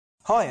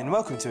Hi and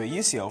welcome to a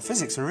UCL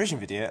Physics revision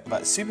video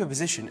about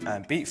superposition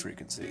and beat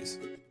frequencies.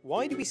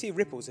 Why do we see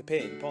ripples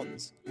appear in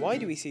ponds? Why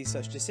do we see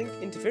such distinct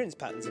interference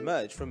patterns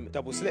emerge from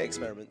double slit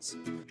experiments?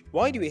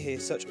 Why do we hear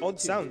such odd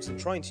sounds when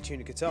trying to tune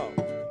a guitar?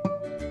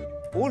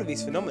 All of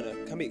these phenomena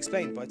can be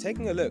explained by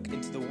taking a look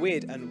into the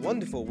weird and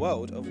wonderful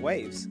world of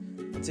waves.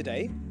 And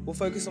today, we'll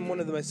focus on one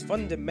of the most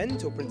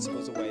fundamental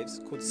principles of waves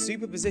called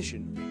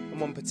superposition,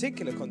 and one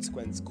particular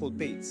consequence called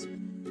beats.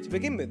 To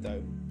begin with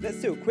though,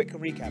 let's do a quick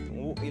recap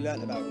on what we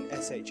learned about in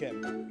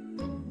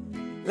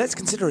SHM. Let's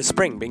consider a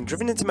spring being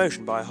driven into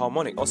motion by a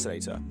harmonic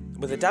oscillator,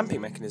 with a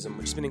damping mechanism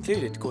which has been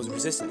included to cause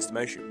resistance to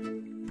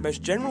motion. The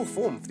most general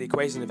form for the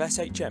equation of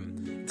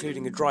SHM,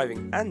 including a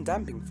driving and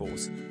damping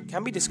force,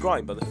 can be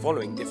described by the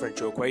following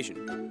differential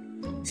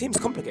equation. Seems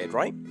complicated,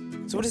 right?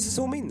 So what does this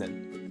all mean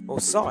then? Well,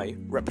 psi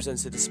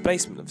represents the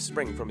displacement of the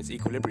spring from its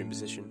equilibrium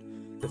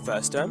position. The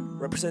first term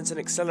represents an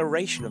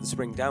acceleration of the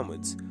spring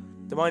downwards.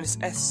 The minus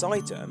s psi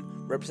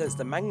term represents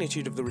the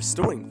magnitude of the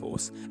restoring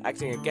force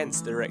acting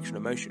against the direction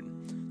of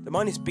motion. The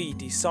minus b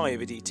d psi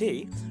over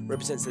dt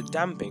represents the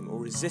damping or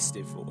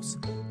resistive force,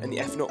 and the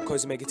f naught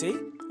cos omega t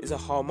is a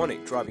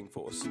harmonic driving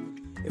force.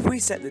 If we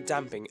set the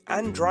damping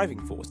and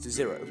driving force to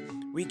 0,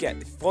 we get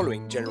the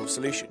following general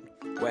solution,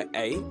 where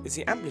a is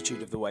the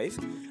amplitude of the wave,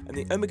 and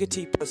the omega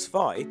t plus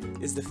phi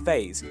is the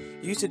phase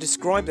used to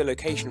describe the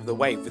location of the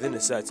wave within a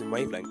certain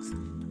wavelength.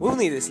 We'll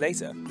need this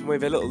later when we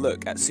have a little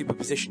look at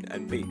superposition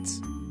and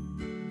beats.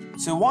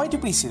 So why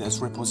did we see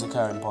those ripples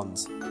occur in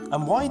ponds?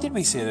 And why did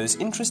we see those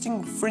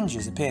interesting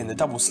fringes appear in the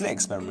double slit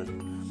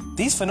experiment?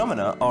 These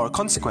phenomena are a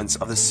consequence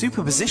of the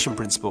superposition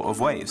principle of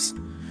waves.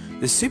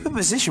 The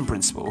superposition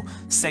principle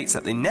states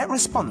that the net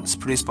response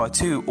produced by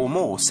two or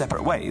more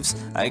separate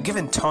waves at a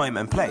given time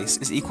and place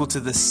is equal to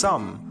the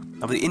sum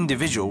of the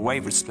individual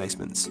wave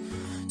displacements.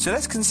 So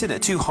let's consider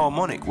two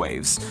harmonic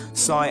waves.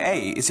 Psi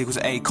A is equal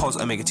to A cos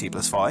omega t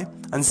plus phi,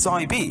 and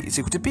psi B is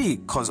equal to B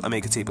cos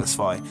omega t plus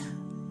phi,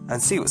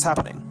 and see what's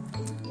happening.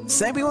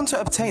 Say we want to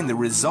obtain the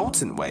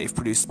resultant wave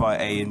produced by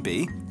A and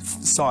B,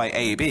 psi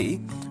AB,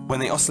 when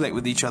they oscillate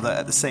with each other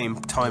at the same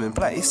time and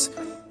place.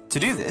 To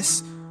do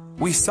this,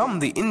 we sum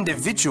the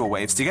individual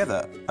waves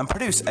together and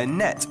produce a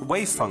net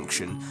wave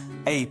function,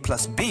 A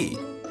plus B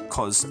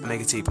cos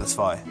omega t plus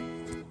phi.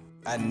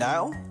 And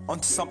now,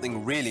 onto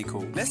something really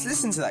cool. Let's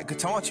listen to that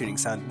guitar tuning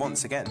sound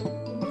once again.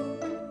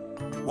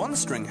 One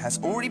string has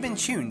already been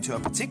tuned to a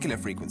particular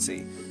frequency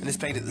and is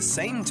played at the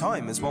same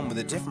time as one with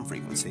a different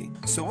frequency.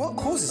 So what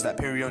causes that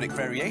periodic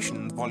variation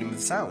in the volume of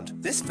the sound?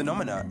 This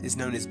phenomena is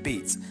known as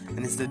beats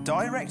and is the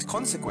direct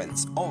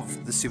consequence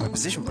of the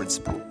superposition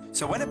principle.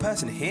 So when a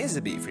person hears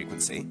a beat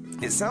frequency,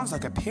 it sounds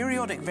like a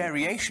periodic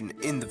variation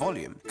in the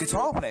volume.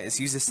 Guitar players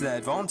use this to their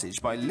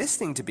advantage by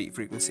listening to beat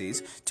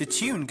frequencies to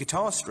tune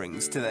guitar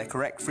strings to their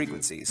correct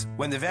frequencies.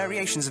 When the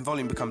variations in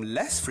volume become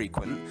less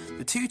frequent,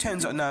 the two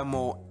tones are now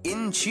more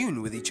in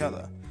tune with each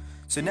other.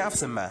 So now for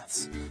some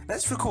maths.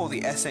 Let's recall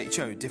the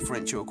SHO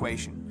differential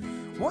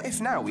equation. What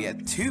if now we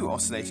had two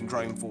oscillating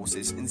driving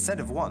forces instead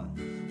of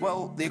one?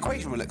 Well, the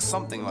equation will look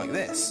something like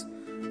this.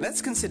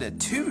 Let's consider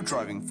two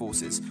driving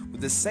forces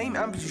with the same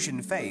amplitude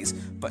and phase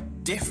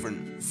but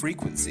different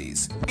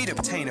frequencies. We'd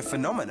obtain a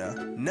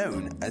phenomena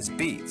known as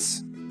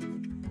beats.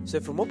 So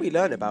from what we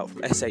learn about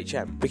from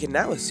SHM, we can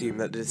now assume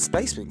that the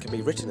displacement can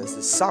be written as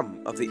the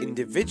sum of the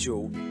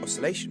individual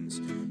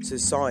oscillations. So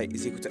psi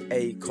is equal to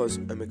A cos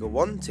omega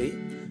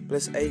 1t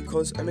plus A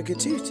cos omega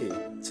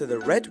 2t. So the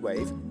red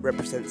wave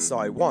represents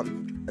psi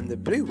 1 and the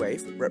blue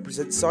wave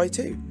represents psi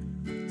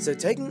 2. So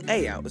taking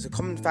A out as a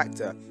common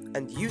factor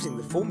and using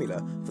the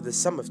formula for the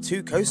sum of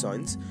two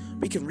cosines,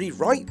 we can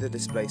rewrite the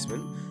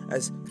displacement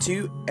as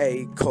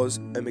 2A cos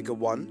omega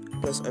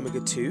 1 plus omega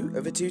 2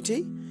 over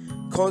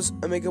 2t, cos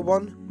omega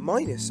 1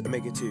 minus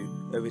omega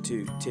 2 over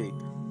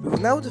 2t. We will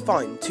now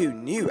define two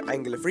new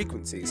angular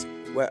frequencies,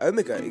 where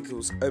omega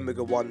equals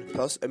omega 1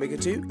 plus omega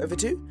 2 over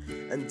 2,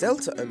 and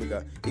delta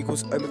omega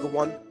equals omega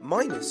 1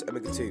 minus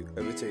omega 2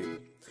 over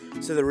 2.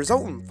 So the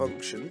resultant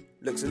function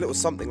looks a little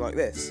something like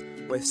this,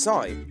 where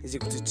psi is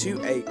equal to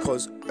 2a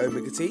cos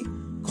omega t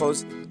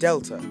cos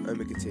delta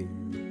omega t.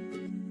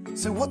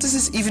 So what does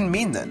this even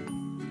mean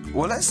then?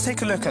 Well, let's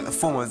take a look at the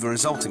form of the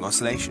resulting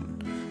oscillation.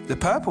 The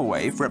purple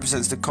wave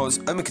represents the cos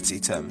omega t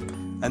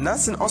term, and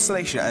that's an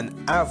oscillation at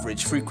an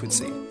average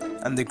frequency.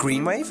 And the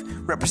green wave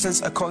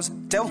represents a cos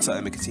delta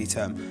omega t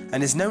term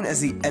and is known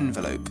as the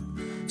envelope.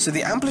 So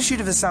the amplitude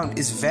of the sound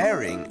is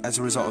varying as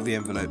a result of the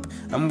envelope,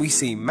 and we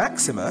see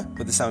maxima,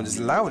 where the sound is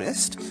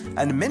loudest,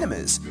 and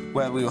minimas,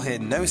 where we will hear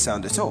no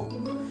sound at all.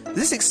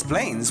 This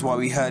explains why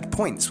we heard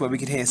points where we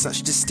could hear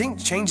such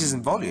distinct changes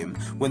in volume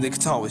when the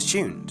guitar was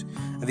tuned.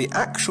 And the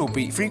actual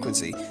beat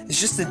frequency is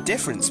just the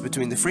difference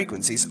between the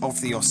frequencies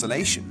of the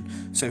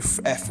oscillation, so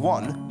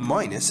F1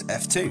 minus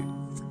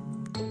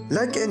F2.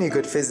 Like any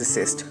good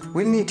physicist,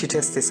 we'll need to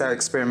test this out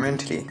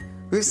experimentally.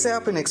 We've set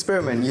up an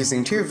experiment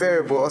using two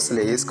variable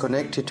oscillators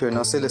connected to an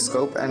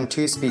oscilloscope and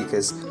two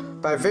speakers.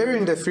 By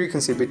varying the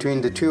frequency between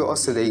the two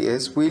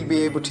oscillators, we'll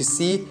be able to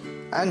see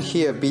and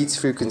hear beats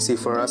frequency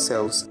for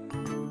ourselves.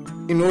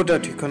 In order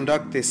to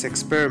conduct this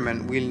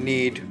experiment, we'll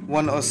need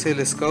one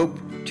oscilloscope,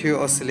 two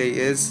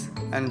oscillators,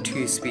 and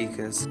two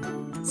speakers.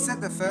 Set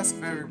the first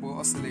variable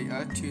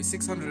oscillator to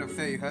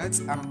 630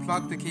 Hz and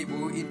plug the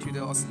cable into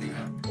the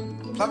oscillator.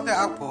 Plug the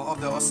output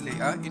of the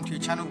oscillator into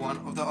channel 1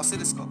 of the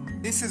oscilloscope.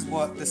 This is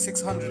what the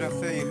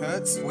 630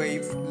 Hz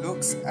wave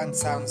looks and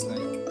sounds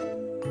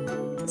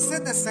like.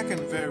 Set the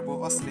second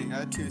variable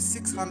oscillator to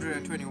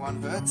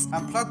 621 Hz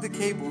and plug the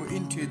cable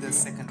into the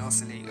second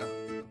oscillator.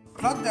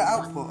 Plug the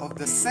output of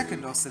the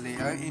second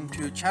oscillator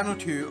into channel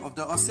 2 of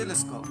the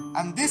oscilloscope.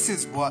 And this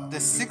is what the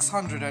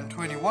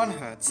 621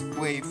 Hz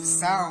wave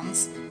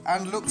sounds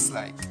and looks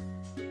like.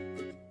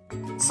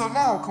 So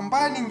now,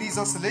 combining these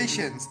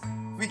oscillations,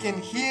 we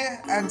can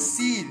hear and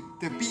see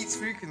the beats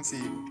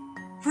frequency.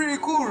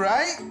 Pretty cool,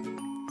 right?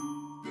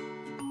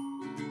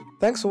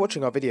 Thanks for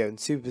watching our video on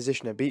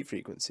superposition and beat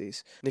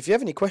frequencies. And if you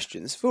have any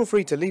questions, feel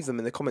free to leave them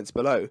in the comments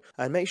below,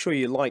 and make sure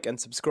you like and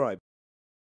subscribe.